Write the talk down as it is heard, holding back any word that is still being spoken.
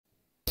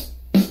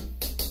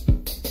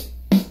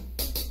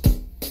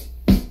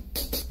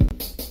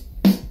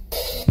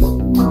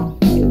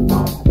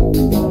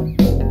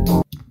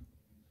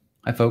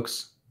Hi,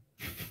 folks.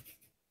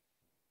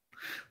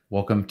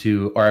 Welcome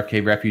to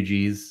RFK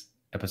Refugees,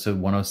 episode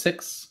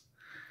 106.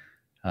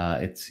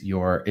 It's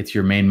your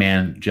main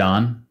man,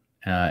 John,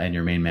 and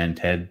your main man,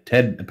 Ted.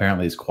 Ted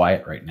apparently is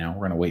quiet right now.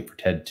 We're gonna wait for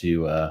Ted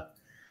to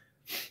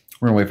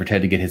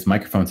get his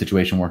microphone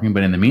situation working.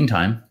 But in the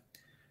meantime,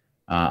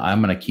 I'm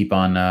gonna keep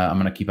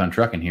on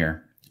trucking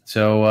here.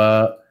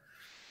 So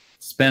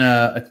it's been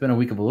a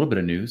week of a little bit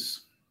of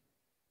news.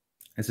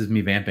 This is me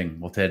vamping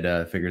while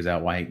Ted figures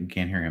out why he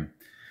can't hear him.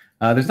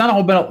 There's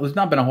not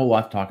been a whole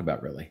lot to talk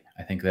about, really.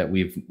 I think that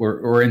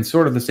we're in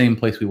sort of the same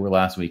place we were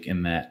last week,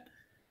 in that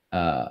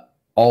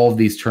all of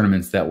these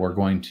tournaments that were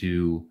going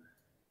to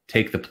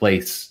take the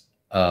place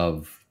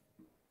of,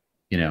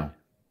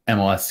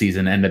 MLS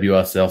season,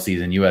 NWSL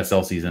season,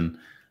 USL season,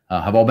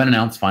 have all been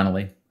announced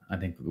finally. I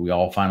think we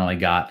all finally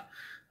got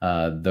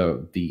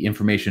the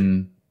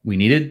information we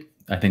needed.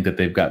 I think that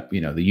they've got,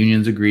 the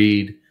unions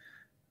agreed,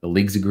 the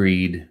leagues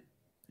agreed.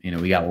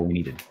 We got what we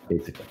needed,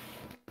 basically.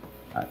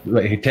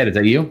 Hey, Ted, is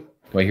that you?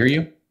 Do I hear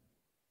you?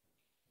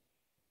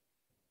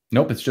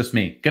 Nope, it's just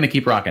me. Gonna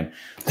keep rocking.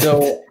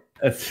 So,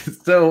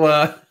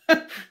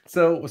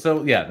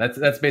 so yeah,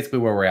 that's basically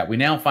where we're at. We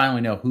now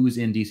finally know who's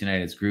in DC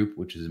United's group,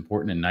 which is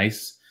important and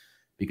nice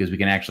because we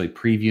can actually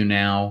preview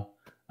now.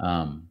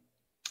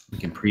 We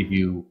can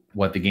preview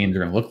what the games are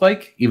going to look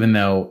like, even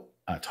though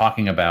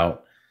talking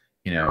about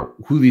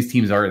who these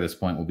teams are at this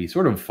point will be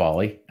sort of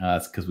folly,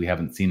 because we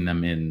haven't seen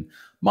them in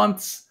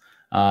months.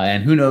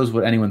 And who knows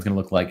what anyone's going to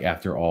look like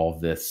after all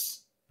of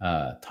this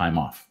time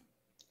off.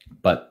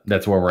 But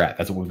that's where we're at.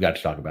 That's what we've got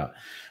to talk about.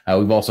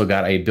 We've also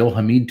got a Bill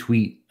Hamid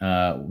tweet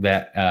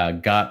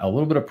that got a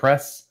little bit of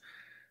press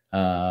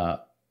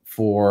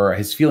for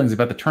his feelings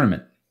about the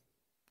tournament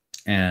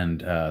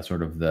and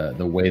sort of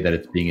the way that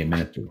it's being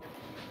administered.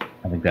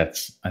 I think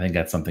that's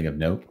something of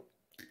note.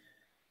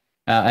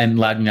 And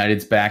Loudoun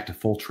United's back to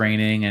full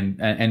training, and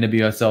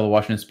NWSL, the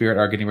Washington Spirit,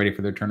 are getting ready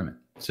for their tournament.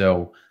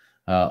 So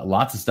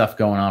lots of stuff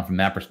going on from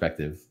that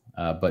perspective,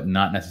 but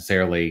not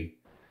necessarily.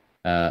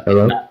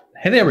 Hello.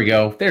 Hey, there we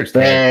go. There's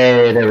Ted.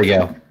 Hey, there we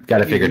go. Got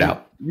it figured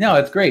out. No,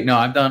 it's great. No,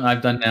 I've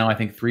done now, I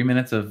think 3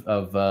 minutes of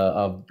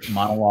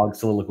monologue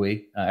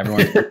soliloquy.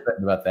 Everyone's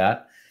excited about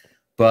that.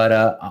 But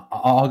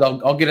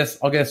I'll get us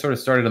sort of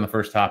started on the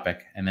first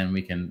topic, and then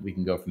we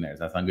can go from there.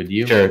 Does that sound good to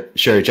you?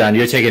 Sure, John.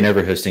 You're taking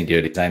over hosting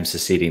duties. I'm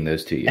succeeding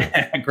those to you.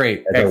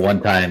 Great. As a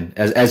one time,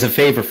 as a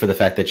favor for the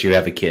fact that you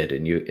have a kid,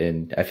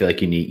 and I feel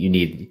like you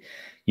need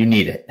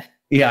it.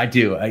 Yeah, I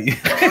do.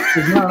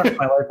 It's not enough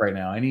my life right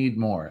now. I need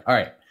more. All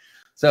right.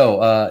 So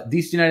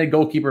DC United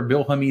goalkeeper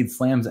Bill Hamid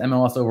slams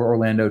MLS over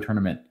Orlando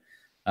tournament.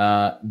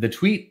 The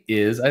tweet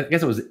is, I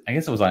guess it was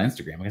on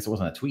Instagram. I guess it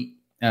wasn't a tweet.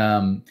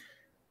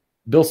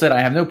 Bill said, "I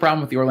have no problem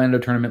with the Orlando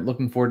tournament.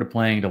 Looking forward to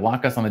playing. To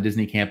lock us on the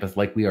Disney campus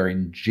like we are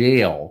in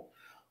jail,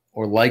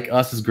 or like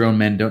us as grown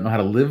men don't know how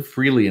to live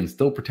freely and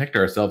still protect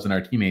ourselves and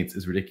our teammates,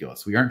 is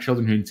ridiculous. We aren't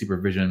children who need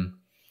supervision.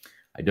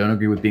 I don't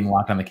agree with being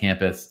locked on the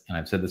campus, and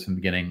I've said this from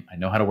the beginning. I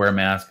know how to wear a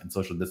mask and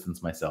social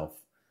distance myself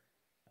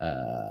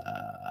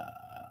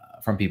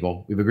from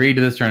people. We've agreed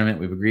to this tournament.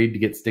 We've agreed to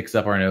get sticks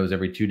up our nose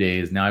every 2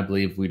 days. Now I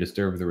believe we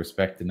deserve the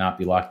respect to not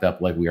be locked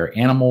up like we are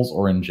animals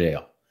or in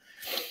jail."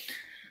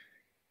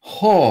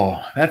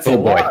 Oh, that's a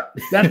lot.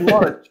 That's a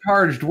lot of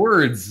charged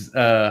words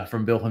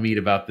from Bill Hamid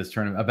about this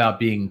tournament, about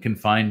being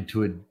confined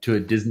to a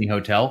Disney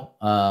hotel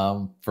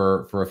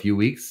for a few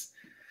weeks.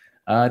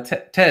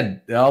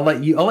 Ted, I'll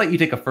let you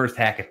take a first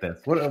hack at this.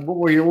 What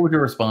was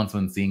your response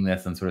when seeing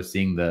this and sort of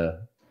seeing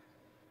the?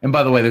 And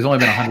by the way, there's only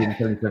been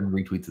 177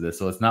 retweets of this,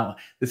 so it's not.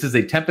 This is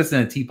a tempest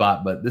in a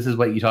teapot, but this is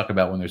what you talk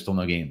about when there's still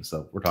no games.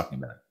 So we're talking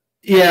about it.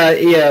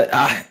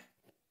 Yeah.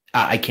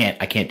 I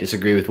can't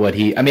disagree with what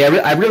he. I mean,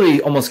 I really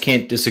almost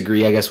can't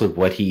disagree, I guess, with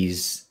what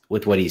he's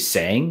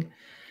saying,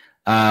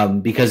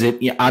 because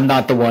I'm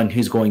not the one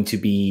who's going to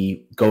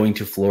be going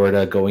to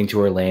Florida, going to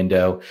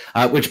Orlando,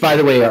 which, by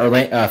the way,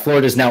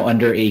 Florida is now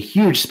under a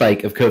huge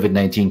spike of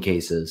COVID-19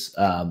 cases.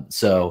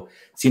 So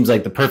it seems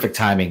like the perfect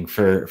timing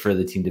for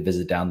the team to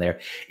visit down there.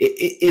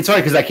 It's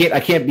hard because I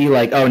can't be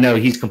like, oh no,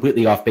 he's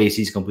completely off base,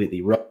 he's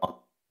completely wrong.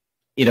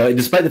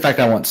 Despite the fact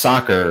I want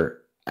soccer.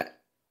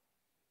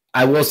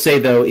 I will say,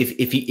 though,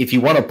 if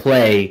you want to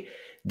play,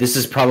 this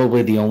is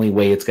probably the only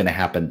way it's going to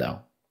happen,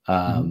 though.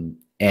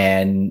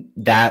 And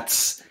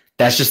that's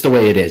just the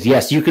way it is.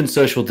 Yes, you can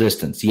social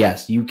distance.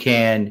 Yes, you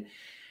can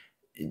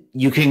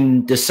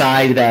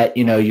decide that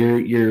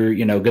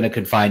you're going to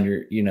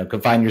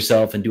confine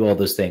yourself and do all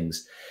those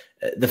things.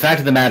 The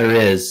fact of the matter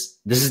is,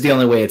 this is the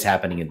only way it's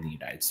happening in the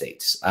United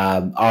States.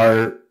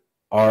 Our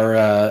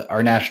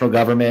national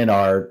government,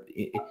 our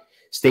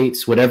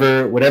states,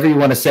 whatever you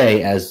want to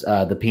say, as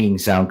the peeing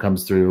sound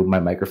comes through my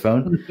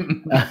microphone.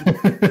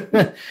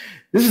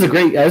 This is a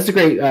great.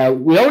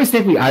 We always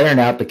think we iron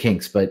out the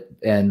kinks,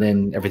 and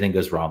then everything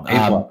goes wrong.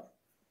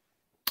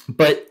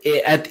 But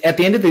at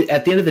the end of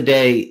the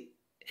day,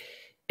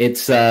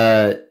 it's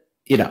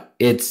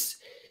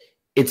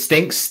it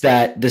stinks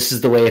that this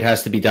is the way it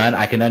has to be done.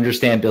 I can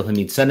understand Bill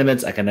Hamid's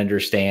sentiments. I can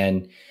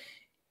understand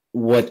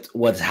what's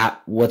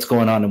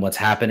going on and what's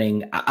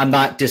happening. I'm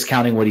not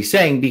discounting what he's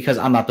saying because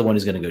I'm not the one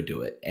who's going to go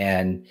do it.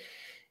 And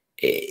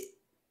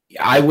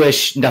I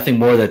wish nothing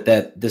more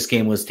that this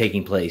game was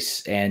taking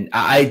place. And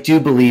I do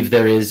believe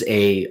there is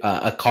a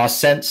cost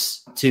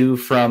sense too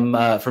from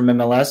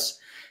MLS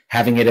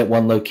having it at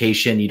one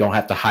location. You don't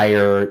have to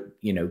hire,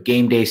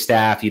 game day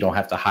staff. You don't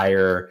have to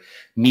hire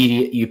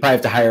media. You probably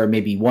have to hire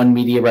maybe one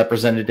media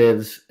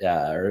representative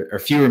or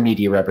fewer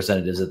media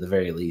representatives at the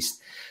very least.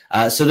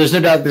 So there's no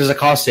doubt there's a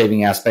cost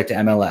saving aspect to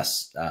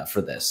MLS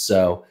for this.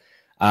 So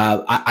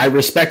I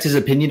respect his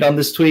opinion on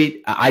this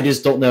tweet. I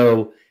just don't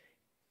know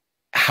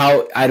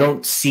how. I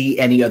don't see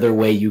any other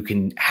way you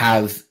can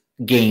have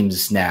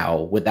games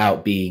now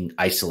without being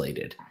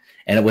isolated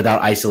and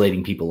without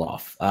isolating people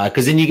off.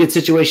 Because then you get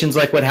situations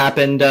like what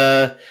happened in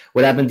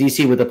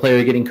DC with a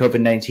player getting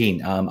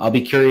COVID-19. I'll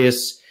be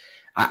curious.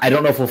 I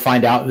don't know if we'll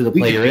find out who the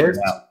player is.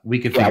 We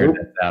could figure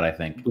this out, I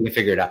think. We can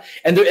figure it out.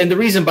 And the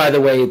reason, by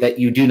the way, that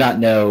you do not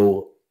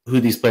know who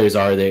these players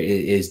are there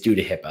is due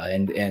to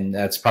HIPAA. And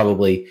that's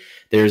probably,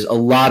 there's a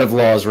lot of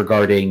laws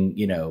regarding,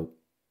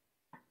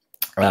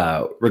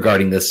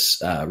 regarding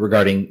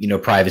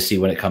privacy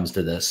when it comes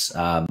to this.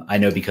 I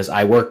know because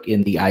I work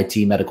in the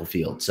IT medical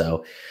field,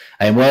 so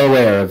I am well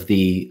aware of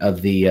the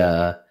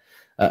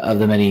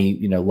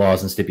many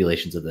laws and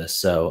stipulations of this.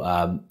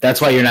 So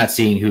that's why you're not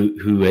seeing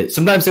who it.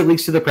 Sometimes it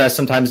leaks to the press.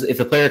 Sometimes if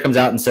the player comes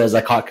out and says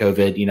I caught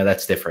COVID,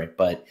 that's different.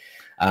 But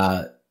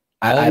all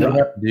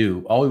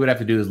we would have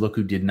to do is look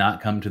who did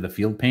not come to the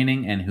field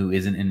painting and who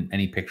isn't in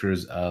any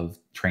pictures of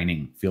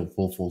training,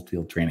 full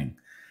field training.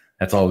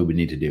 That's all we would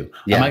need to do.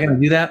 Yeah. Am I going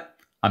to do that?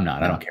 I'm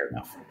not. I don't care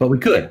enough. But we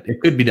could.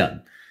 It could be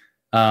done.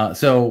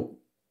 So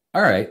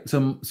all right.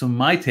 So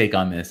my take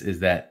on this is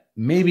that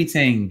maybe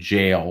saying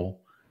jail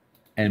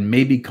and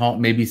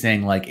maybe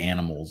saying like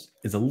animals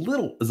is a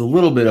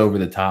little bit over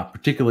the top,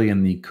 particularly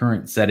in the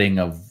current setting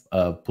of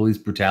police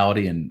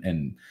brutality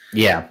and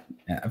yeah,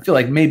 I feel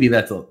like maybe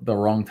that's the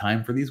wrong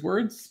time for these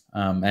words.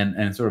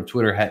 And sort of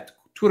Twitter,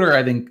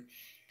 I think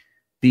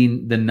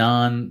the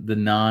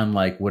non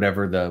like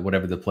whatever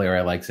the player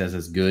I like says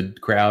is good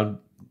crowd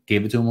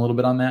gave it to him a little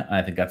bit on that. And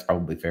I think that's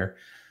probably fair.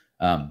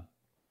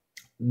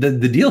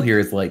 The deal here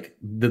is like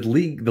the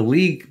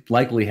league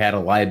likely had a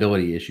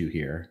liability issue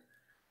here.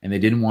 And they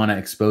didn't want to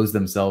expose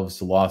themselves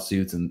to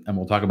lawsuits, and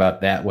we'll talk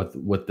about that.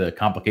 What the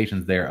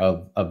complications there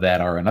of that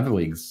are in other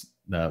leagues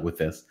with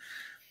this.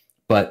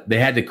 But they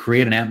had to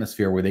create an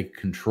atmosphere where they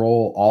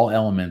control all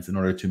elements in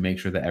order to make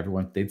sure that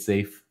everyone stayed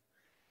safe,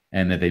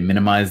 and that they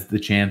minimized the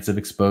chance of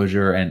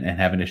exposure and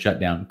having to shut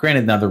down.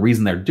 Granted, now the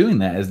reason they're doing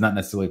that is not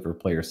necessarily for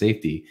player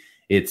safety;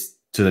 it's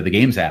so that the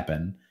games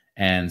happen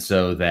and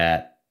so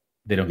that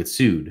they don't get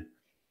sued.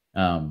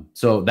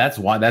 So that's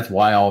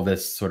why all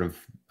this sort of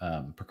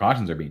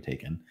precautions are being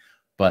taken.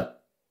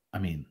 But I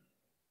mean,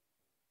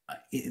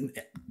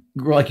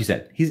 like you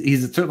said,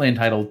 he's certainly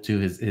entitled to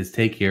his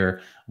take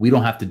here. We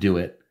don't have to do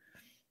it.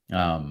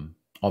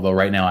 Although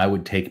right now I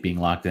would take being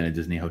locked in a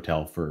Disney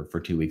hotel for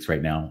 2 weeks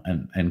right now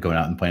and going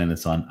out and playing in the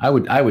sun. I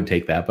would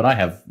take that, but I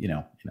have,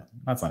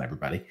 that's not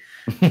everybody.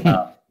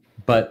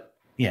 But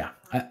yeah,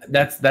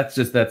 that's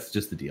just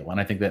the deal.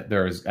 And I think that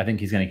I think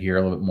he's going to hear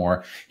a little bit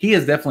more. He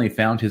has definitely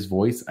found his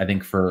voice, I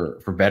think for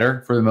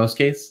better for the most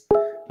case.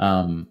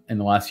 In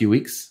the last few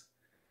weeks,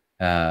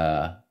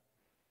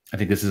 I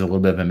think this is a little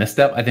bit of a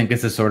misstep. I think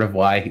this is sort of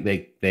why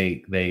they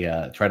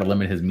try to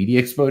limit his media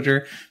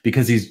exposure,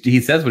 because he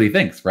says what he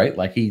thinks, right?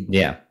 Like he's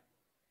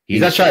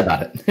not shy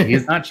about it.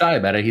 He's not shy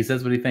about it. He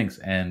says what he thinks,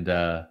 and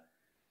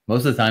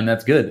most of the time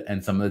that's good.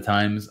 And some of the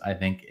times I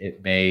think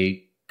it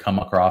may come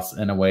across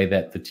in a way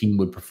that the team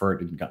would prefer it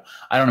didn't go.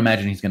 I don't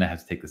imagine he's going to have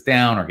to take this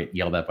down or get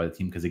yelled at by the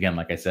team, because again,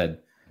 like I said,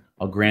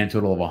 a grand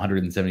total of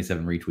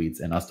 177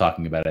 retweets and us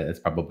talking about it is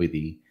probably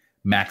the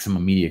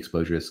maximum media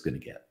exposure it's going to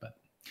get. But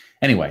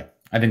anyway,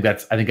 I think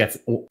that's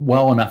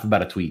well enough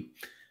about a tweet.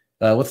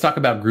 Let's talk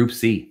about Group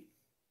C.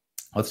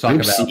 Let's talk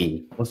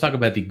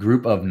about the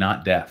group of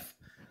not death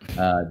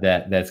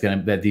that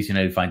DC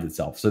United finds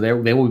itself. So they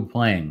will be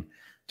playing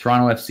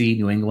Toronto FC,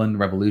 New England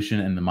Revolution,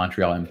 and the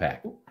Montreal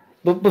Impact.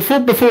 But before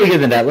we get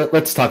into that,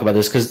 let's talk about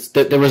this, because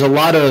there was a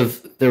lot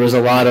of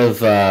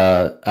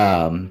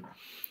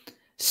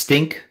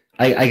stink,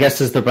 I guess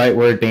is the right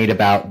word, made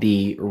about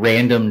the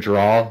random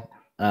draw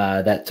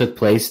that took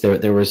place.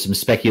 There was some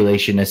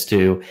speculation as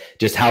to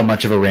just how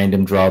much of a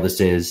random draw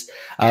this is.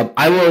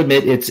 I will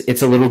admit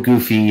it's a little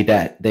goofy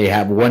that they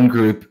have one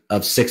group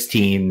of 6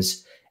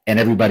 teams and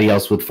everybody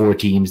else with 4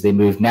 teams. They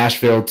moved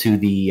Nashville to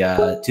the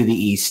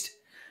east.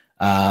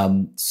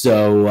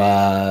 So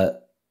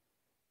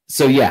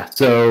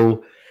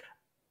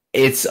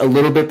it's a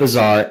little bit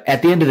bizarre.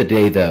 At the end of the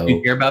day, though, do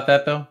you hear about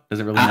that though? Does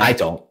it really matter? I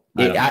don't.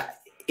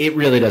 It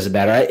really doesn't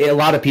matter. A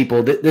lot of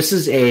people, this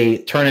is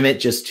a tournament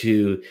just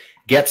to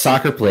get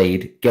soccer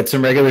played, get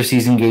some regular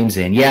season games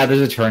in. Yeah,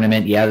 there's a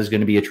tournament. Yeah, there's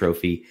going to be a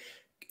trophy.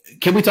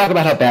 Can we talk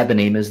about how bad the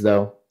name is,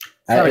 though?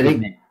 I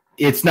think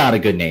it's not a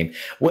good name.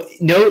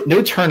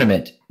 No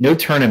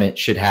tournament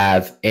should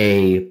have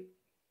a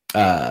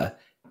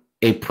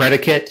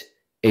predicate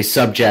a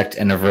subject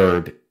and a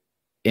verb,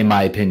 in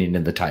my opinion,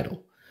 in the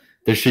title.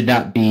 There should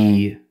not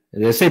be.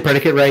 Did I say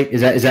predicate right?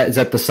 Is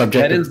that the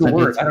subject? That is the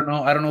word. I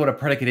don't know what a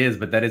predicate is,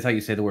 but that is how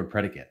you say the word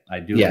predicate. I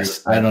do.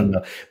 Yes, I don't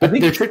know, but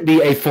there should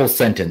be a full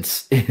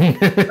sentence.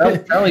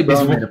 Charlie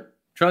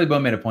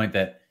Bone made a point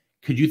that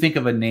could you think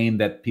of a name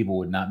that people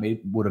would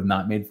have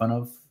not made fun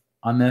of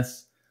on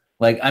this?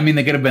 Like, I mean,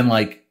 they could have been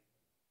like,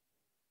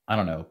 I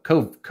don't know,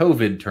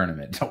 COVID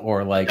tournament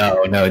or like.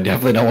 No,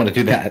 definitely don't want to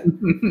do that.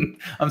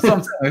 I'm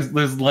saying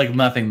there's like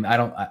nothing.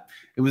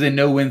 It was a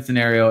no-win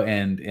scenario,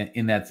 and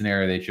in that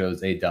scenario, they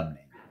chose a dumb name.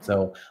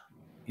 So,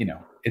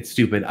 it's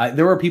stupid.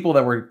 There were people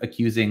that were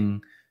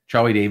accusing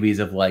Charlie Davies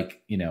of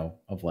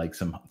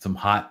some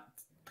hot,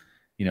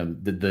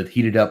 the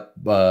heated up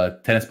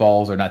tennis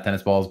balls, or not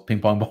tennis balls, ping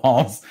pong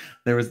balls.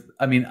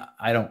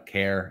 I don't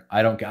care.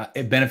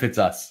 It benefits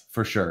us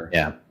for sure.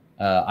 Yeah.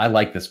 I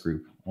like this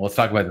group. Well, let's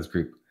talk about this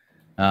group.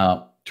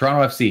 Toronto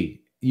FC.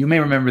 You may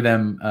remember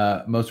them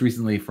most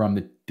recently from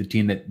the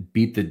team that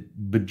beat the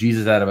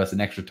bejesus out of us in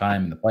extra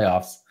time in the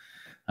playoffs.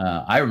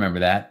 I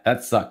remember that.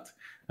 That sucked.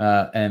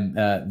 So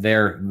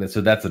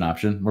that's an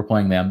option. We're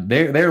playing them.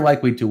 They're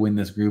likely to win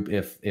this group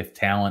if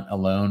talent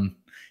alone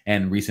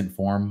and recent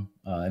form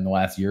in the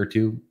last year or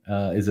two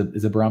is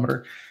a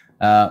barometer.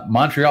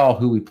 Montreal,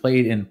 who we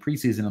played in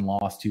preseason and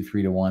lost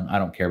 2-3-1. I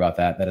don't care about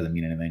that. That doesn't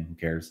mean anything. Who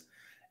cares?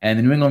 And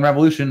the New England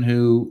Revolution,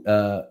 who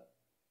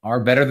are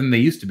better than they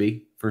used to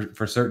be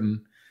for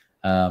certain,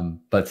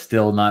 but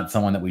still not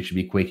someone that we should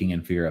be quaking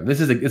in fear of.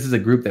 This is a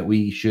group that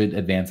we should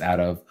advance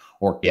out of,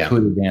 or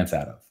could advance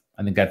out of.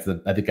 I think that's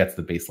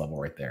the base level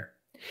right there.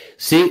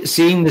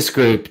 Seeing this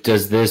group,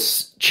 does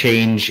this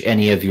change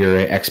any of your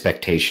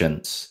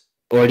expectations,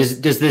 or does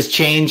this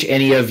change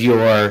any of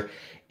your?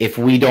 If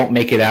we don't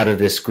make it out of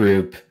this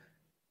group,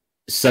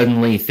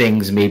 suddenly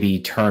things maybe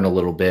turn a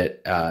little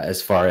bit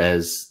as far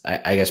as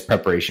I guess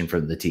preparation for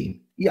the team.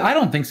 Yeah, I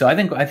don't think so. I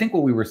think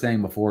what we were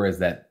saying before is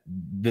that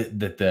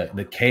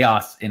the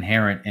chaos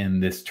inherent in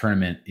this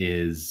tournament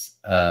is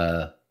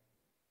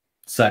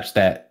such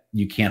that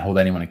you can't hold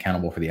anyone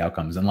accountable for the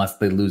outcomes unless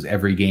they lose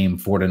every game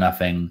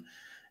 4-0,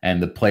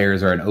 and the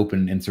players are an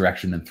open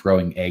insurrection and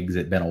throwing eggs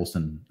at Ben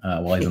Olsen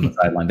while he's on the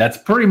sideline. That's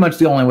pretty much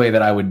the only way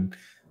that I would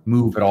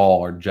move at all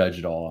or judge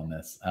at all on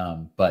this.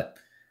 But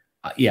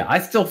I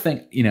still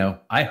think,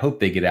 I hope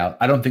they get out.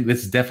 I don't think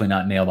this is definitely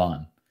not nailed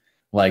on.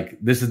 Like,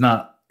 this is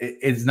not,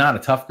 it's not a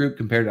tough group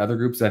compared to other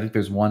groups. I think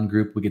there's one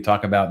group we could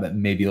talk about that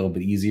may be a little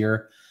bit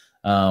easier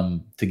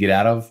to get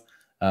out of.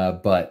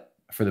 But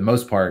for the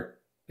most part,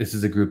 this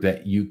is a group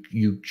that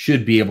you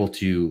should be able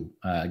to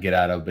get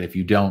out of. But if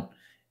you don't,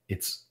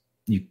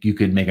 you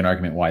could make an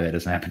argument why that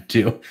doesn't happen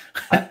too.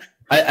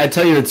 I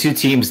tell you the two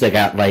teams that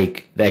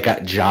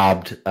got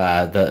jobbed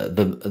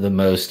the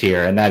most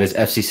here, and that is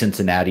FC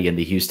Cincinnati and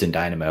the Houston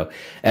Dynamo.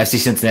 FC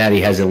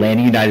Cincinnati has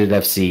Atlanta United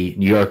FC,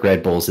 New York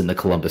Red Bulls, and the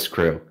Columbus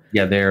Crew.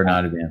 Yeah, they're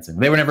not advancing.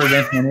 They were never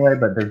advancing anyway,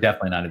 but they're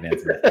definitely not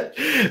advancing.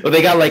 Well,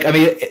 they got maybe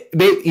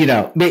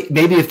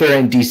if they're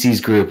in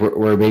DC's group,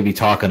 we're maybe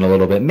talking a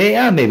little bit.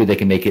 Maybe they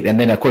can make it. And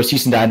then, of course,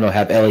 Houston Dynamo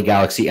have LA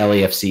Galaxy,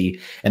 LAFC,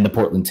 and the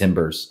Portland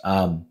Timbers.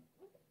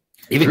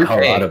 Even Group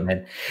Colorado,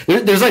 man.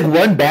 There's like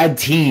one bad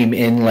team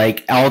in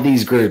like all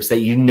these groups that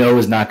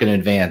is not going to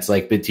advance,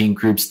 like between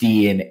groups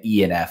D and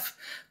E and F.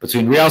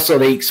 Between Real Salt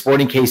Lake,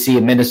 Sporting KC,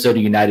 and Minnesota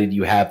United,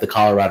 you have the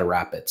Colorado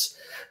Rapids.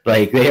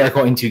 Like, they are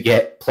going to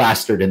get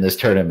plastered in this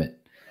tournament.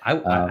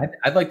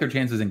 I'd like their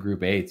chances in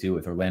Group A too,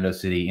 with Orlando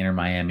City, Inter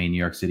Miami, New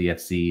York City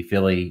FC,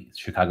 Philly,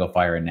 Chicago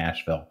Fire, and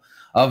Nashville.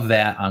 Of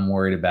that, I'm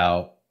worried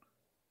about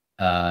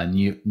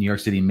New York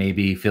City,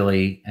 maybe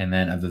Philly, and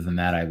then other than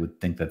that, I would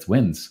think that's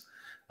wins.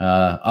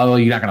 Although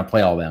you're not going to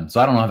play all of them,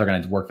 so I don't know how they're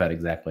going to work that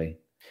exactly.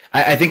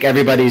 I think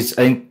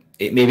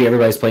maybe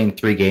everybody's playing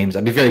 3 games.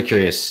 I'd be very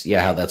curious,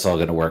 how that's all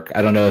going to work.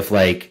 I don't know if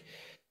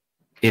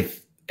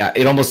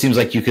it almost seems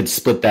like you could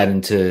split that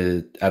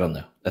into, I don't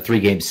know, a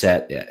 3-game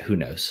set. Yeah, who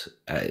knows?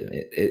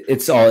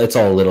 It's all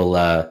a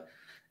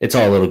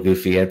little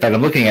goofy. In fact,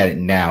 I'm looking at it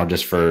now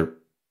just for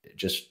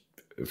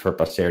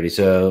posterity.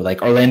 So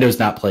like Orlando's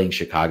not playing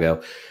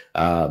Chicago.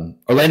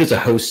 Orlando's a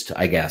host,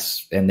 I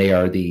guess, and they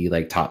are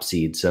the top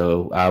seed.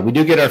 So we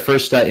do get our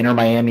first Inter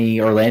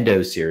Miami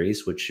Orlando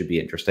series, which should be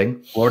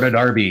interesting. Florida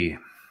Derby.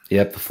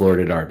 Yep, the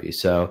Florida Derby.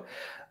 So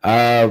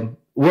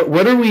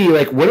what are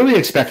we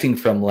expecting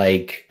from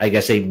I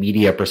guess a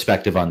media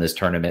perspective on this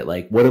tournament?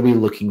 Like, what are we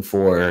looking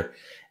for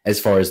as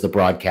far as the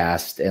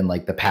broadcast and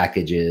the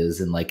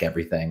packages and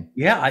everything?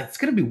 Yeah, it's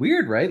going to be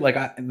weird, right?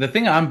 The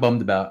thing I'm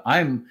bummed about,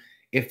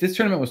 if this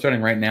tournament was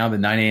starting right now, the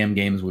 9 a.m.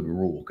 games would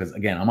rule. Because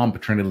again, I'm on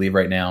paternity leave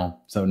right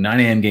now, so 9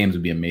 a.m. games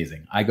would be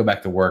amazing. I go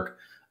back to work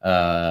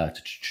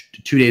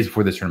 2 days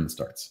before this tournament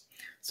starts.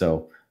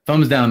 So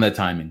thumbs down on that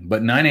timing.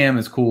 But 9 a.m.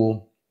 is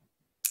cool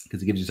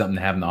because it gives you something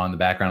to have on the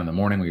background in the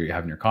morning when you're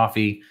having your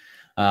coffee.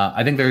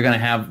 I think they're going to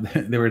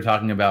have, they were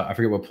talking about, I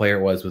forget what player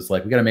it was we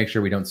got to make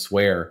sure we don't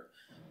swear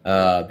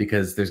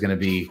because there's going to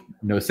be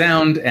no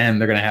sound and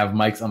they're going to have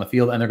mics on the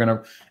field and they're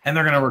going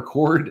to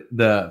record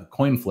the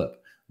coin flip.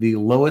 the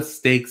lowest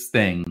stakes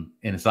thing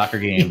in a soccer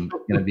game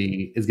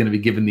is gonna be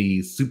given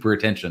the super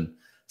attention.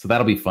 So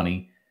that'll be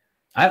funny.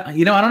 I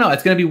don't know.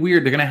 It's gonna be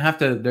weird. They're gonna have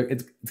to.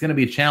 It's gonna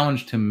be a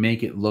challenge to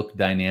make it look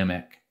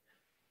dynamic.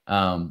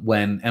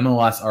 When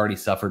MLS already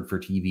suffered for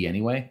TV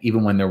anyway,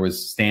 even when there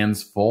was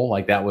stands full,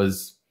 like that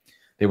was,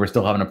 they were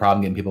still having a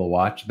problem getting people to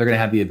watch. They're gonna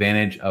have the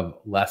advantage of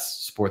less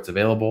sports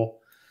available.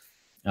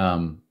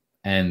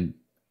 And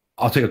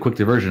I'll take a quick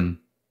diversion.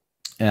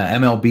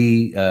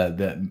 MLB,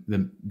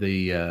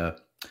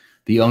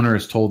 the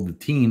owners told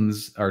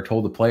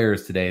the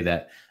players today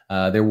that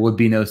there would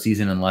be no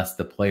season unless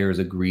the players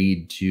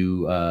agreed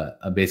to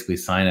basically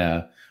sign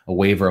a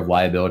waiver of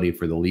liability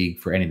for the league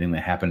for anything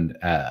that happened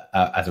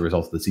as a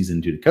result of the season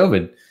due to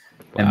COVID. Wow.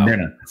 And they're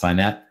not going to sign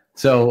that.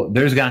 So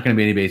there's not going to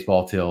be any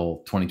baseball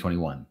till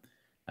 2021.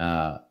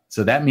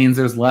 So that means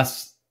there's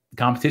less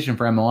competition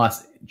for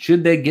MLS.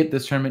 Should they get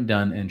this tournament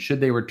done and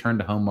should they return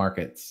to home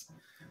markets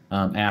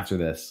after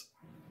this,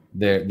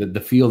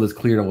 the field is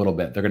cleared a little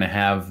bit.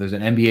 There's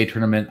an NBA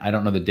tournament. I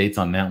don't know the dates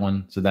on that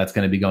one. So that's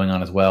going to be going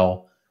on as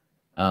well.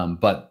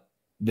 But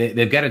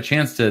they've got a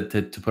chance to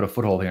put a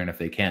foothold here. And if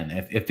they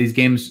can, if these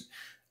games,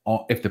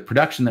 if the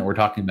production that we're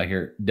talking about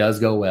here does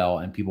go well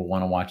and people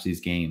want to watch these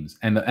games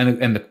and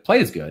the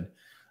play is good,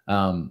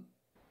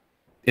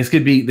 this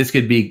could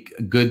be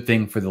a good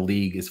thing for the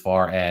league as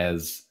far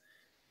as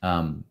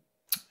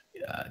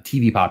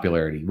TV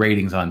popularity,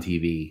 ratings on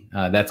TV.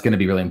 That's going to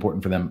be really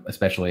important for them,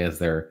 especially as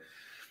they're,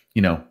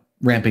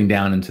 ramping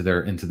down into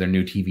their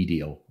new TV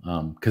deal.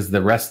 Because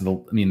the rest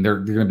of they're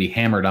going to be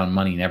hammered on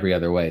money in every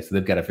other way. So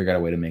they've got to figure out a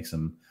way to make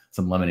some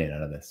lemonade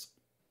out of this.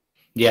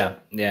 Yeah.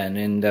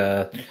 And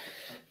they're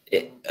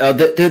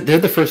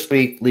the first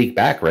league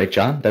back, right,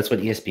 John? That's what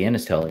ESPN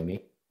is telling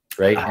me,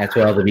 right? That's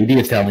what all the media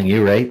is telling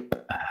you, right?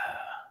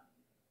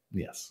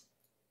 Yes.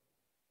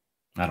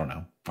 I don't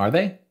know. Are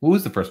they? Who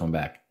was the first one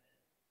back?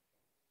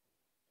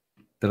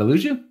 Did I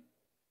lose you?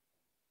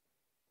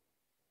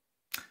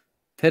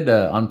 Ted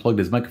unplugged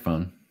his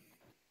microphone.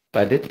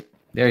 I did.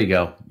 There you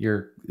go.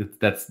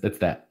 That's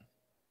that.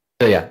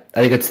 So yeah,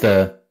 I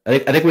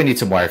think we need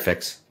some wire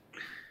fix.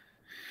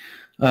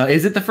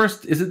 Is it the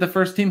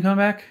first team coming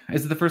back?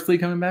 Is it the first league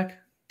coming back?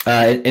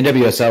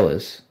 NWSL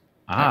is.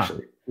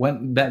 Actually.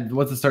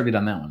 What's the start date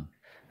on that one?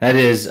 That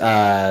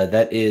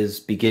is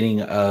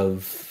beginning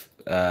of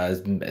I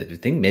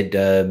think mid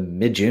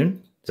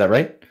June. Is that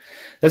right?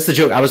 That's the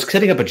joke. I was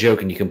setting up a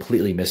joke and you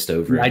completely missed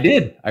over it. I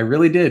did. I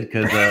really did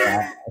because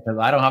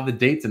I don't have the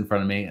dates in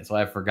front of me, so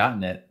I've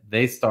forgotten it.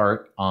 They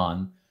start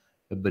on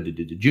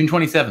June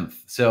 27th,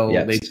 so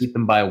yes. They beat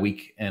them by a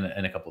week and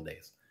a couple of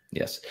days.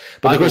 Yes,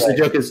 but of course the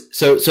joke is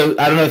so.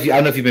 I don't know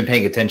if you've been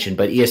paying attention,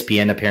 but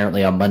ESPN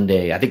apparently on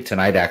Monday, I think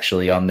tonight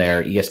actually on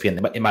their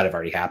ESPN, it might have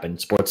already happened.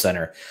 Sports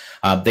Center,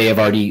 they have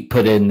already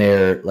put in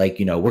their we're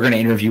going to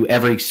interview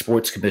every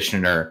sports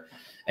commissioner.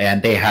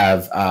 And they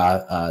have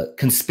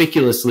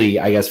conspicuously,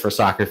 I guess, for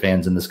soccer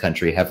fans in this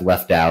country, have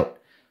left out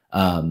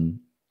the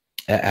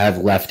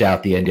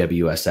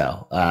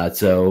NWSL.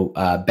 So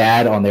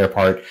bad on their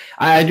part.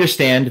 I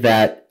understand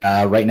that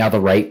right now the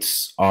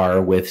rights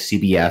are with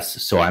CBS,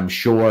 so I'm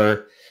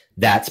sure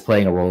that's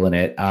playing a role in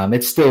it.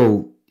 It's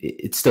still.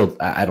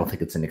 I don't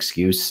think it's an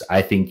excuse.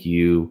 I think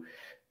you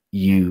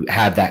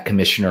have that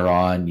commissioner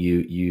on.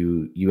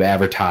 You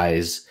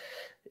advertise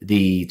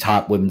the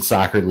top women's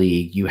soccer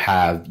league. You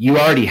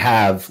already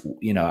have,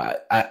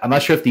 I'm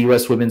not sure if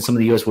some of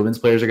the U.S. women's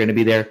players are going to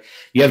be there.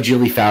 You have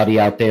Julie Foudy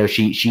out there.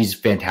 She's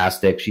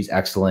fantastic. She's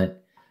excellent.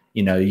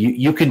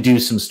 You can do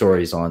some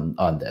stories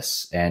on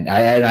this. And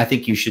I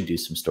think you should do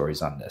some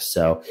stories on this.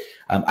 So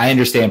I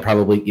understand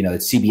probably,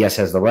 that CBS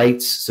has the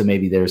rights. So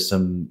maybe there's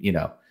some you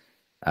got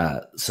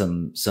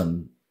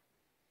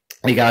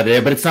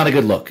there, but it's not a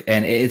good look.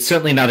 And it's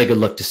certainly not a good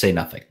look to say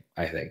nothing.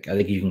 I think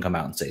you can come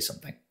out and say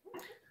something.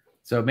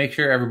 So make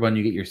sure everyone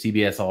you get your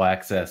CBS All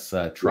Access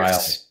trial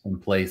in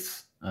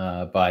place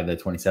by the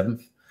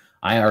 27th.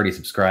 I already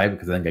subscribed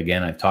because I think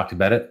I've talked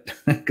about it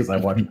because I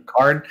watched the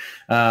card.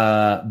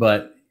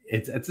 But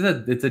it's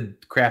a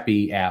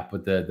crappy app,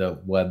 but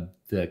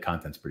the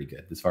content's pretty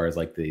good as far as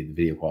the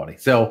video quality.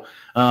 So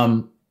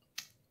on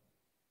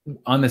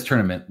this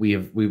tournament, do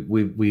you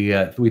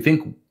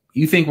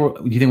think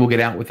we'll get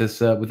out with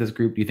this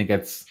group? Do you think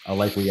that's a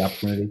likely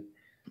opportunity?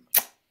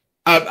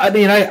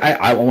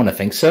 I want to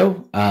think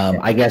so.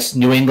 I guess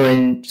New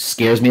England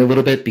scares me a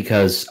little bit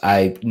because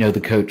I know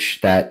the coach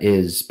that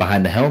is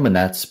behind the helm, and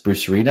that's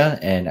Bruce Arena,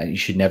 and you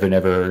should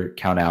never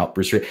count out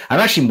Bruce Arena.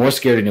 I'm actually more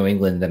scared of New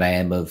England than I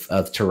am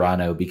of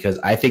Toronto because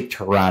I think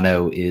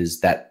Toronto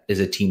is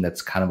a team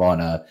that's kind of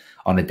on a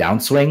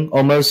downswing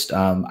almost.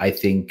 I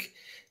think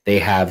they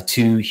have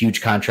two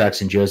huge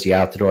contracts in Josie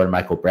Altidore and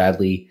Michael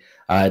Bradley.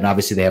 And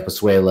obviously they have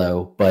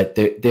Pozuelo, but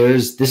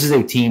this is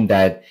a team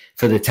that,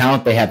 for the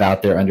talent they have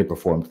out there,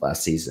 underperformed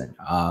last season.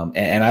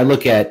 And I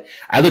look at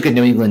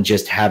New England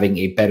just having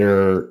a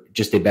better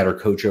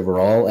coach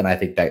overall, and I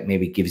think that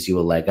maybe gives you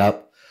a leg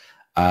up.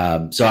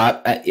 So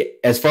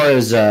as far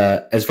as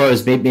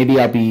maybe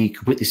I'll be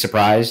completely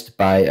surprised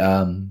by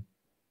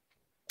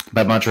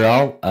by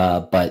Montreal,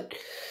 but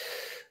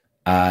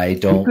I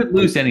don't. We could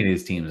lose to any of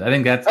these teams. I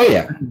think that's. Oh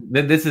yeah,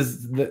 this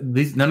is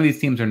these. None of these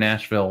teams are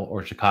Nashville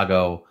or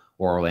Chicago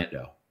or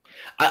Orlando.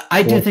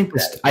 I do think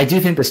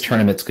this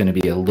tournament's going to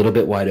be a little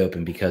bit wide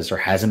open because there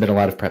hasn't been a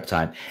lot of prep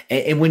time,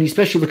 and when you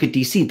especially look at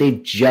DC,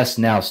 they've just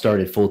now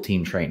started full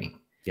team training.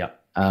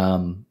 Yep.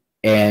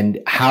 And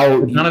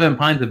how Donovan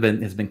Pines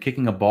has been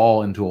kicking a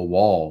ball into a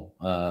wall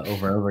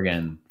over and over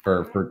again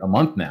for a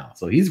month now,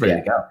 so he's ready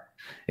to go.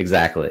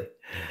 Exactly.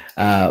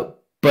 But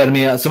I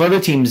mean, some other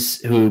teams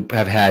who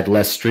have had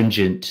less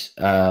stringent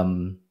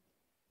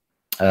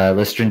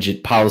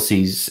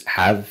policies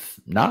have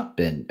not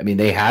been. I mean,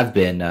 they have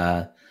been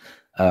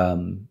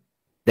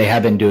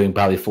doing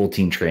probably full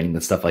team training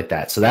and stuff like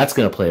that. So that's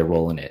going to play a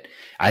role in it.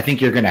 I think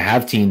you're going to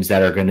have teams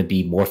that are going to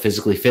be more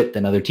physically fit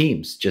than other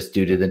teams just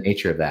due to the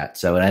nature of that.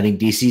 So, and I think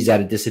DC's at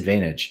a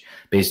disadvantage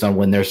based on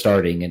when they're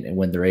starting and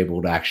when they're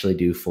able to actually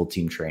do full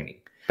team training.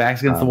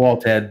 Backs against the wall,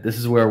 Ted. This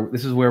is where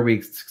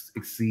we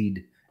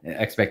exceed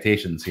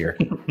expectations here.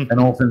 Ben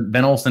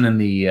Olsen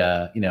and the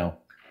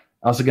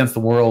us against the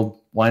world.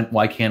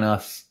 Why can't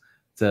us?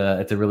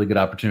 It's a really good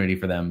opportunity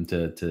for them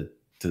to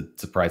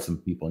surprise some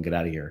people and get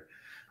out of here.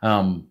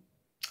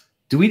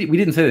 We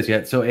didn't say this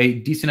yet. So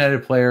a DC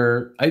United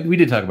player, we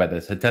did talk about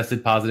this, had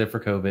tested positive for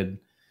COVID.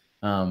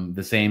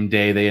 The same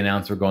day they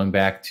announced we're going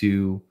back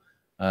to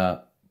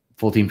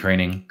full team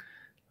training.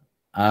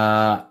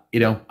 I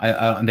don't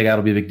think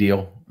that'll be a big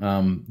deal.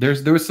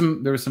 There was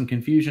some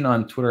confusion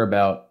on Twitter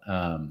about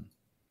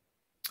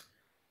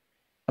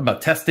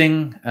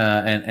testing,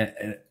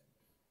 and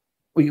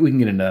we can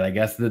get into that. I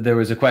guess there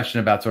was a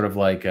question about sort of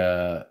like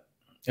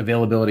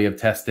availability of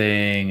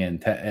testing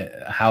and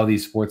how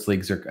these sports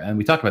leagues are, and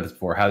we talked about this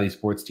before, how these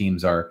sports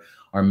teams are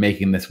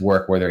making this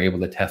work where they're able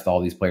to test all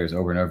these players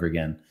over and over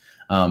again.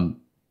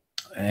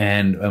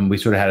 And we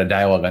sort of had a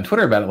dialogue on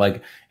Twitter about it.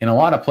 Like in a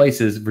lot of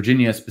places,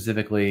 Virginia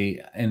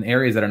specifically, in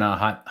areas that are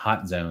not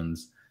hot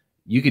zones,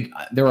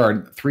 there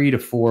are 3 to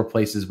 4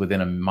 places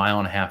within a 1.5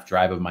 mile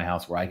drive of my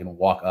house where I can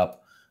walk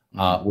up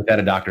without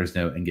a doctor's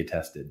note and get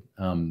tested.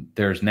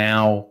 There's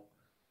now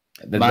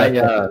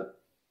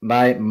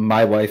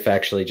my wife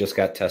actually just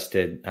got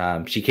tested.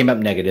 She came up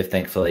negative,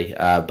 thankfully,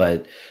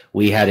 but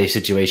we had a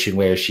situation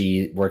where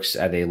she works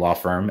at a law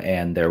firm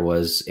and there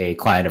was a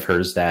client of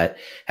hers that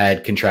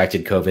had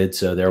contracted COVID.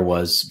 So there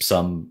was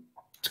some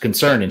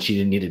concern and she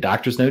didn't need a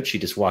doctor's note. She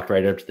just walked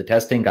right up to the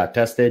testing, got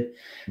tested,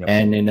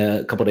 and in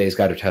a couple of days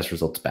got her test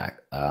results back.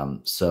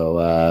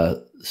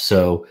 So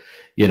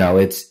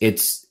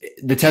it's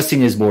the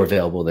testing is more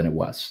available than it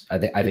was. I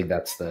think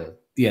that's the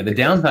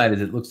downside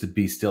is it looks to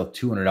be still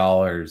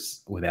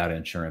 $200 without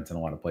insurance in a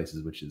lot of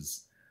places, which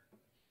is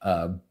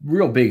a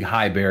real big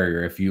high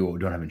barrier if you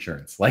don't have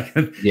insurance. Like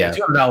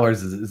 $200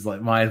 is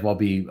like, might as well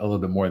be a little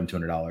bit more than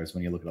 $200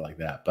 when you look at it like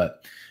that.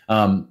 But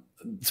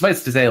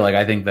suffice to say, like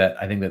I think that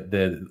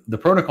the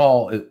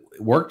protocol it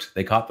worked.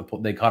 They caught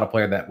a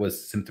player that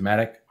was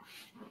symptomatic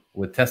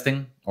with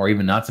testing or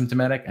even not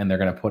symptomatic, and they're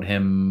going to put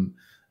him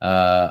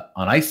on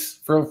ice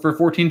for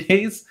 14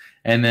 days.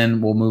 And then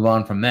we'll move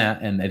on from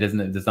that. And it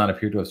does not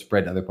appear to have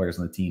spread to other players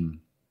on the team.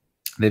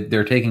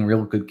 They're taking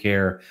real good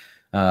care,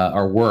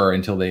 or were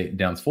until they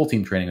announced full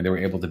team training. They were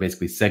able to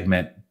basically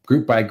segment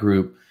group by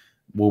group.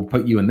 We'll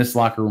put you in this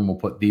locker room. We'll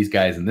put these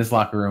guys in this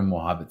locker room.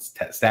 We'll have it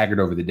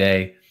staggered over the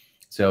day.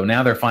 So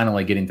now they're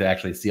finally getting to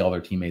actually see all their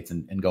teammates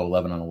and go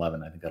 11 on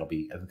 11. I think that'll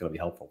be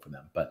helpful for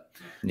them. But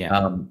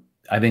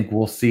I think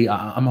we'll see.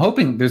 I'm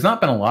hoping there's not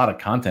been a lot of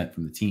content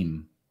from the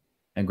team.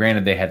 And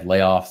granted, they had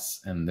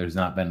layoffs, and there's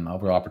not been an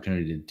overall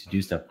opportunity to do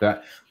stuff.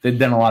 They've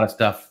done a lot of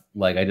stuff.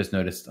 Like I just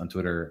noticed on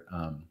Twitter,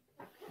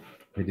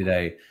 they did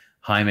a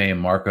Jaime and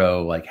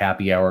Marco like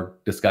happy hour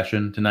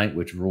discussion tonight,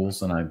 which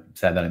rules, and I'm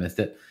sad that I missed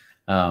it.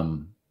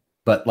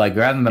 But like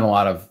there hasn't been a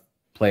lot of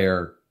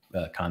player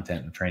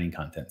content and training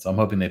content, so I'm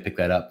hoping they pick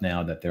that up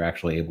now that they're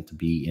actually able to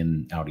be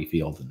in Audi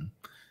Field and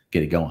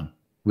get it going.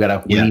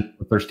 We're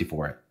thirsty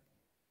for it.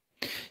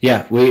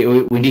 Yeah, we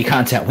need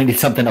content. We need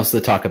something else to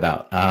talk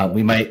about.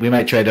 We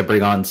might try to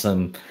bring on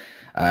some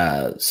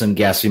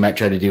guests. We might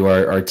try to do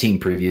our team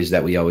previews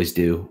that we always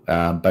do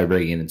by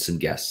bringing in some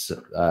guests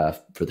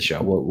for the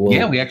show.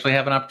 We actually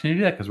have an opportunity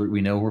to do that because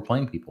we know we're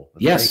playing people.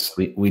 That's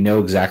we know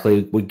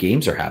exactly what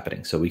games are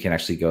happening, so we can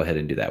actually go ahead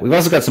and do that. We've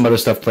also got some other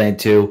stuff planned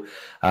too,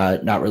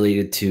 not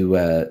related to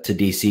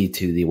DC,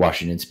 to the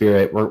Washington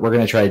Spirit. We're going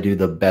to try to do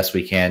the best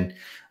we can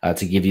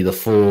to give you the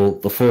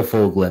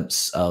full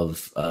glimpse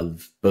of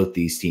both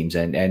these teams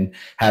and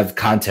have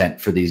content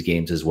for these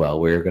games as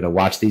well. We're going to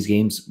watch these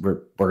games. I'm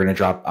going to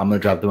drop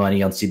the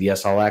money on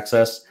CBS All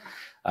Access.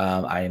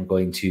 I am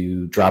going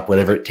to drop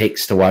whatever it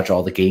takes to watch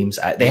all the games.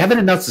 They haven't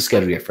announced the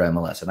schedule yet for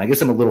MLS, and I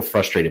guess I'm a little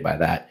frustrated by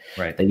that.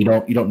 Right. That you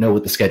don't know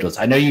what the schedule is.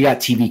 I know you got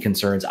TV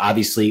concerns.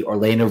 Obviously,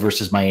 Orlando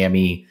versus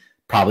Miami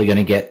probably going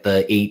to get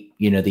the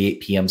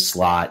 8 p.m.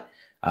 slot.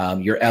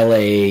 Your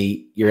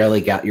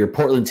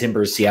Portland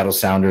Timbers Seattle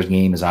Sounders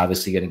game is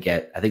obviously going to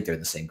get. I think they're in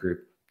the same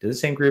group. They're the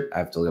same group. I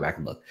have to go back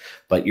and look.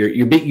 But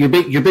your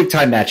big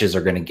time matches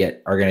are going to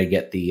get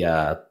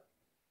the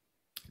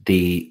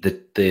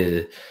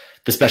the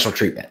special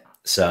treatment.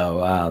 So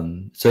yeah,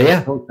 I'm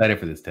so excited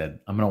for this, Ted.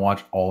 I'm gonna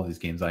watch all of these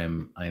games.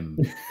 I'm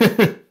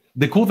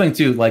the cool thing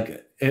too,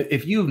 like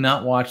if you've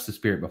not watched the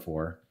Spirit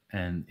before,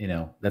 and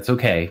that's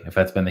okay if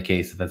that's been the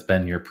case, if that's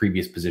been your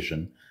previous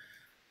position.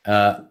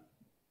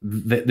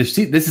 This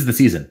is the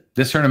season.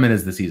 This tournament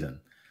is the season.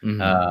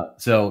 Mm-hmm.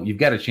 So you've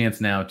got a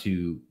chance now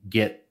to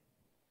get.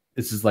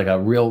 This is like a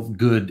real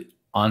good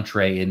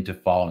entree into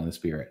following the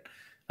Spirit.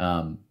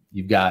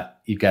 You've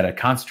got a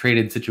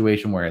concentrated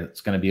situation where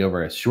it's going to be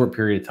over a short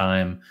period of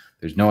time.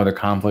 There's no other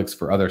conflicts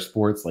for other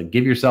sports. Like,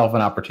 give yourself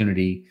an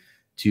opportunity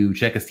to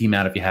check a Steam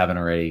out if you haven't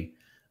already.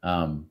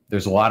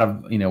 There's a lot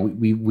of,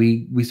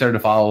 we started to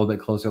follow a little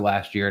bit closer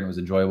last year, and it was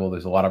enjoyable.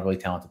 There's a lot of really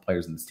talented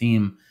players in this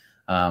team.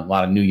 A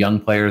lot of new young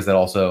players that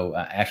also,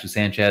 Ashley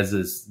Sanchez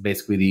is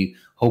basically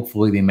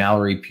hopefully the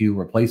Mallory Pugh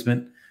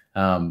replacement.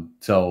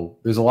 So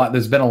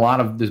there's been a lot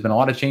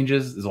of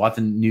changes. There's lots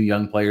of new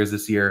young players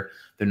this year.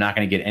 They're not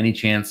going to get any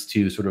chance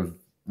to sort of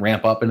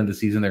ramp up into the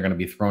season. They're going to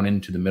be thrown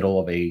into the middle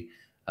of a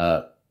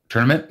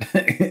tournament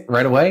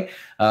right away.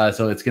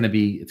 So it's going to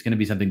be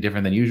something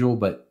different than usual,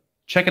 but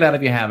check it out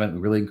if you haven't. We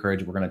really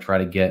encourage it. We're going to try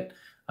to get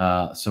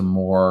some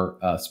more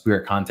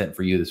Spirit content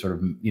for you to sort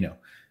of,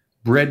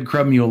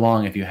 breadcrumb you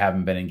along if you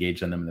haven't been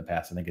engaged on them in the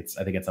past. I think it's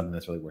something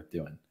that's really worth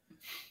doing.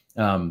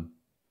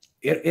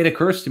 It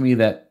occurs to me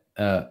that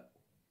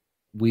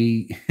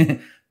we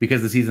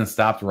because the season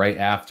stopped right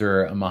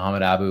after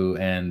Mohamed Abu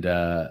and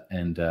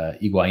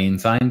Higuain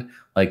signed,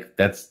 like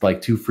that's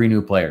like two free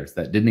new players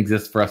that didn't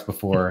exist for us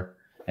before,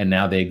 and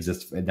now they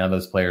exist. And now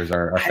those players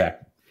are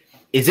fact.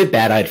 Is it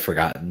bad I'd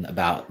forgotten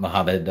about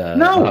Mohamed? No,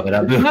 Mohamed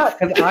Abu? It's not,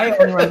 because I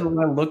only remember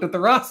when I looked at the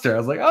roster. I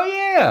was like, oh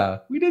yeah,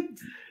 we did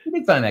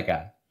sign that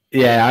guy.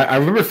 Yeah, I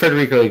remember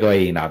Federico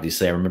Higuain,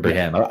 obviously. I remember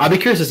him. I'll be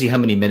curious to see how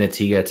many minutes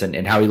he gets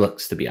and how he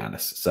looks, to be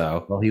honest.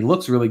 So, well, he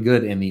looks really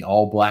good in the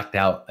all blacked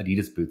out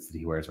Adidas boots that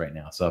he wears right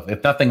now. So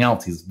if nothing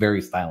else, he's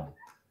very stylish.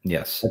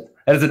 Yes.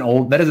 That is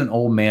an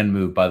old man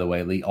move, by the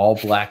way, Lee. All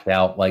blacked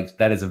out. Like,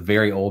 that is a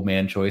very old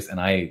man choice.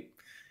 And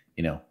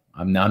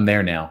I'm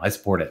there now. I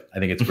support it. I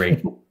think it's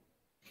great.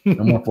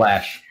 No more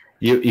flash.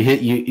 You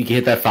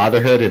hit that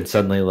fatherhood and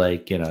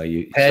suddenly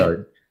you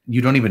start.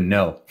 You don't even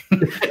know.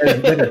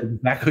 That is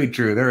exactly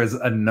true. There is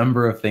a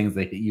number of things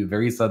that hit you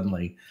very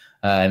suddenly,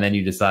 and then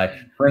you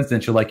decide. For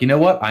instance, you're like, you know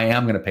what? I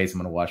am going to pay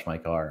someone to wash my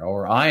car,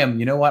 or I am.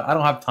 You know what? I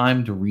don't have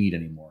time to read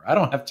anymore. I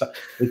don't have time.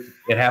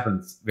 It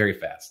happens very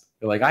fast.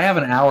 You're like, I have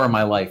an hour of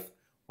my life.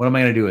 What am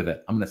I going to do with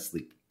it? I'm going to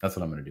sleep. That's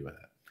what I'm going to do with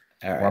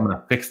it. All right. Or I'm going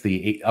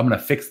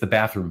to fix the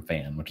bathroom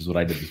fan, which is what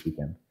I did this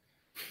weekend.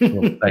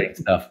 Exciting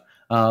stuff.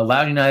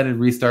 Loud United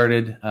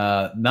restarted.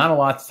 Not a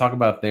lot to talk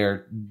about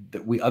there.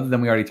 Other than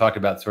we already talked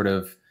about, sort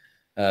of.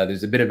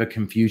 There's a bit of a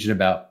confusion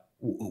about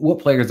what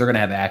players they're going to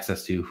have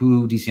access to,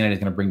 who DC United is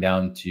going to bring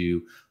down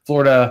to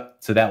Florida.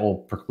 So that will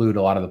preclude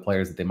a lot of the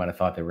players that they might have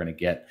thought they were going to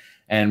get,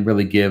 and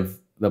really give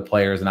the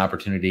players an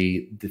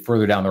opportunity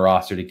further down the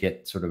roster to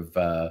get sort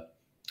of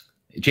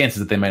chances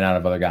that they might not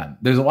have other gotten.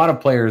 There's a lot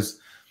of players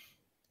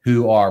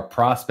who are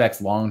prospects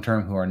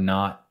long-term who are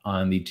not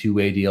on the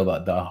two-way deal,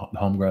 the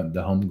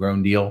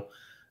homegrown deal,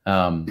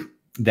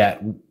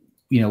 that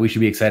we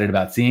should be excited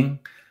about seeing.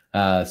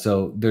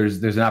 So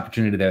there's an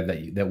opportunity there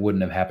that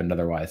wouldn't have happened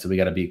otherwise. So we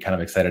got to be kind of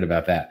excited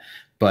about that.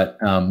 But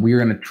we are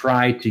going to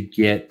try to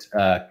get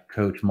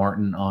Coach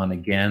Martin on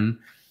again.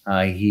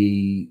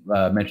 He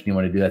mentioned he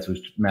wanted to do that, so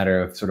it's a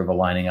matter of sort of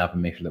aligning up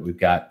and make sure that we've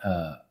got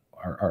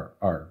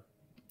our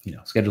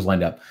schedules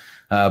lined up.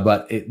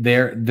 But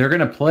they're going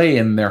to play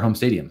in their home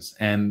stadiums,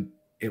 and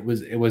it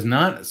was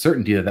not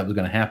certainty that was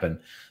going to happen.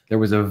 There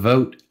was a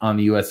vote on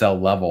the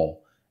USL level.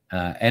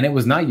 And it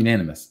was not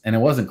unanimous, and it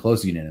wasn't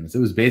close to unanimous. It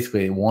was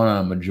basically won on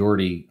a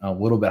majority, a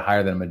little bit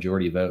higher than a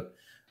majority vote.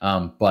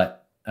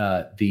 But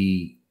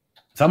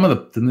some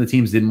of the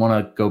teams didn't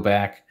want to go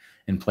back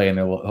and play in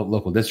their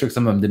local district.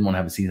 Some of them didn't want to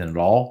have a season at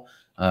all.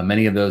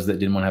 Many of those that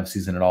didn't want to have a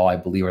season at all, I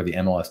believe, are the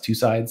MLS two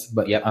sides.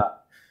 But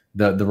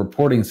the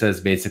reporting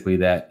says basically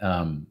that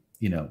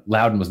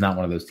Loudoun was not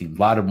one of those teams.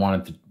 Loudoun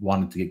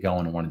wanted to get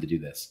going and wanted to do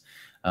this.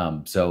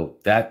 So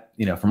that,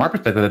 from our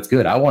perspective, that's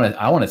good. I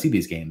want to see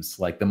these games.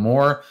 Like the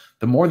more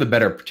the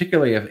better,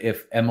 particularly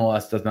if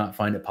MLS does not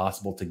find it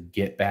possible to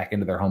get back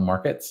into their home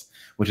markets,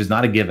 which is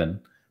not a given,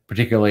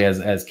 particularly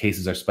as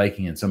cases are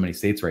spiking in so many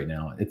states right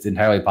now. It's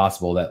entirely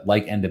possible that,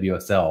 like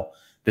NWSL,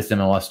 this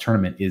MLS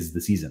tournament is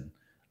the season.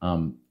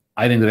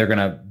 I think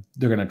that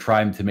they're gonna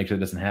try to make sure it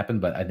doesn't happen,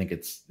 but I think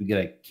we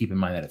gotta keep in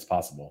mind that it's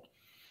possible.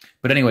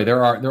 But anyway,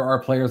 there are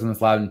players on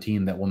this Loudoun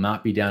team that will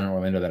not be down in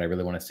Orlando that I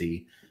really want to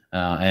see.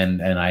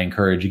 And I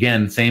encourage,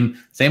 again, same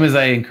as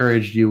I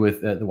encouraged you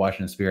with the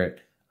Washington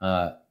Spirit.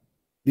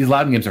 These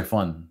Loudoun games are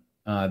fun.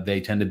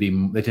 They tend to be a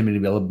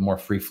little bit more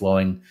free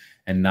flowing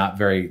and not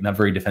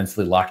very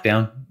defensively locked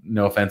down.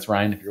 No offense,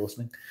 Ryan, if you're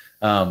listening.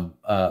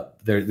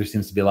 There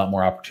seems to be a lot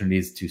more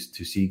opportunities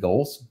to see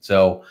goals.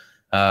 So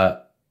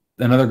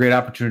another great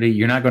opportunity.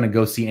 You're not going to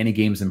go see any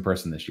games in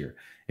person this year.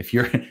 If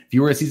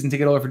you were a season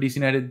ticket holder for DC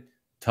United,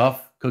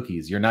 tough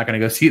cookies. You're not going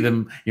to go see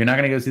them. You're not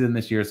going to go see them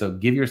this year. So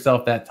give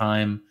yourself that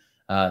time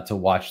to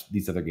watch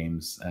these other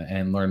games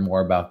and learn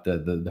more about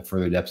the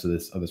further depths of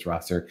this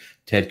roster.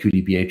 Ted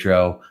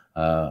Pietro,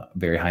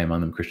 very high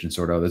among them. Christian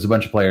Sordo. There's a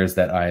bunch of players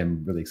that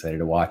I'm really excited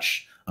to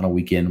watch on a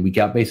week in, week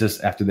out basis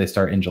after they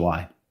start in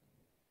July.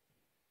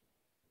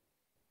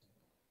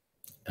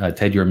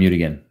 Ted, you're mute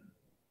again.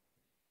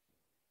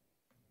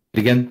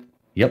 Again?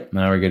 Yep,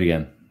 now we're good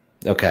again.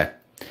 Okay.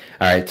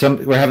 All right. So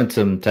we're having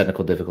some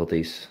technical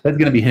difficulties. Ted's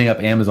going to be hitting up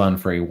Amazon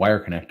for a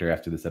wire connector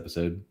after this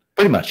episode.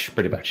 Pretty much.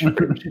 Am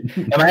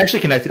I actually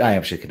connected? I am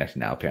actually connected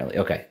now, apparently.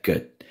 Okay,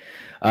 good.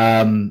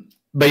 But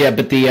there's going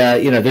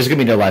to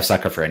be no live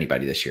soccer for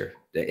anybody this year.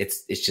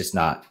 It's just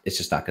not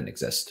going to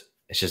exist.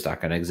 It's just not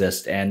going to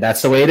exist. And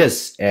that's the way it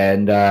is.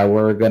 And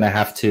we're going to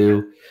have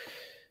to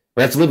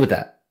live with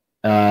that.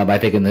 I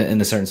think in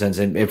the certain sense,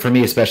 and for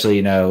me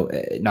especially,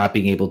 not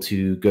being able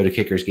to go to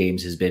Kickers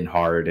games has been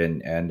hard,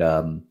 and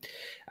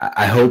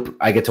I hope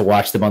I get to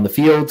watch them on the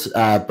field.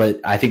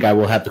 But I think I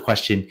will have the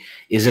question: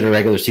 is it a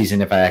regular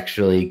season if I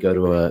actually go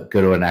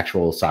to an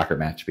actual soccer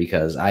match?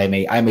 Because I'm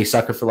a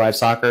sucker for live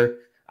soccer.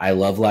 I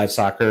love live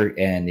soccer,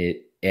 and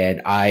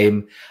I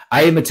am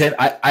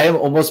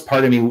almost,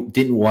 part of me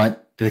didn't want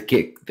the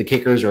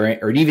Kickers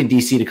or even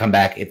DC to come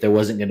back if there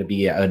wasn't going to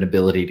be an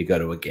ability to go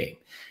to a game.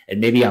 And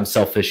maybe I'm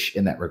selfish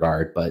in that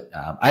regard, but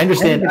I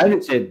understand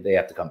they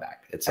have to come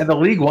back. At the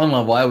League One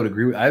level, I would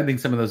agree. I think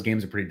some of those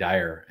games are pretty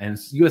dire, and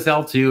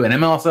USL too, and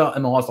MLS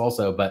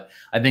also. But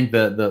I think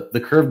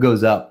the curve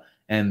goes up,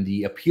 and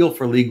the appeal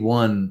for League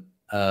One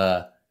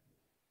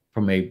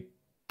from a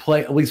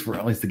play, at least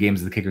the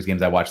games of the Kickers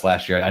games I watched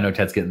last year. I know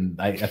Ted's getting.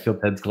 I feel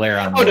Ted's glare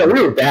on. Oh no,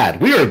 we were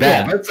bad.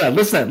 Yeah.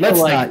 Let's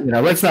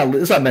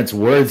not mince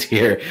words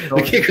here.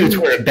 The Kickers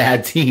were a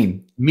bad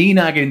team. Me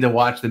not getting to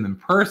watch them in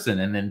person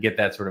and then get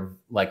that sort of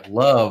like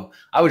love.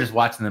 I was just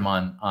watching them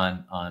on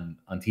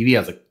TV. I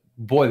was like,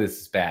 boy, this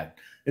is bad.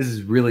 This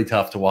is really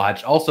tough to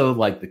watch. Also,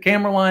 like the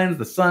camera lines,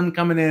 the sun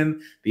coming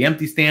in, the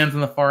empty stands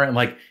in the far end.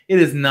 Like it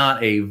is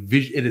not a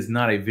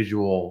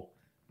visual.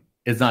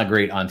 It's not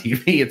great on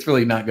TV. It's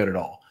really not good at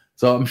all.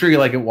 So I'm sure you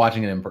like it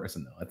watching it in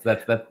person though.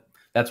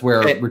 That's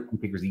where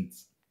Richmond Kickers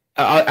eats.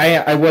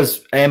 I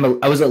was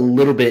a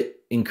little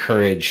bit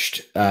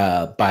encouraged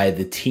by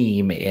the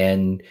team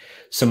and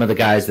some of the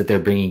guys that they're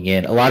bringing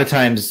in. A lot of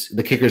times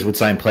the Kickers would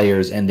sign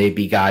players and they'd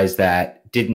be guys that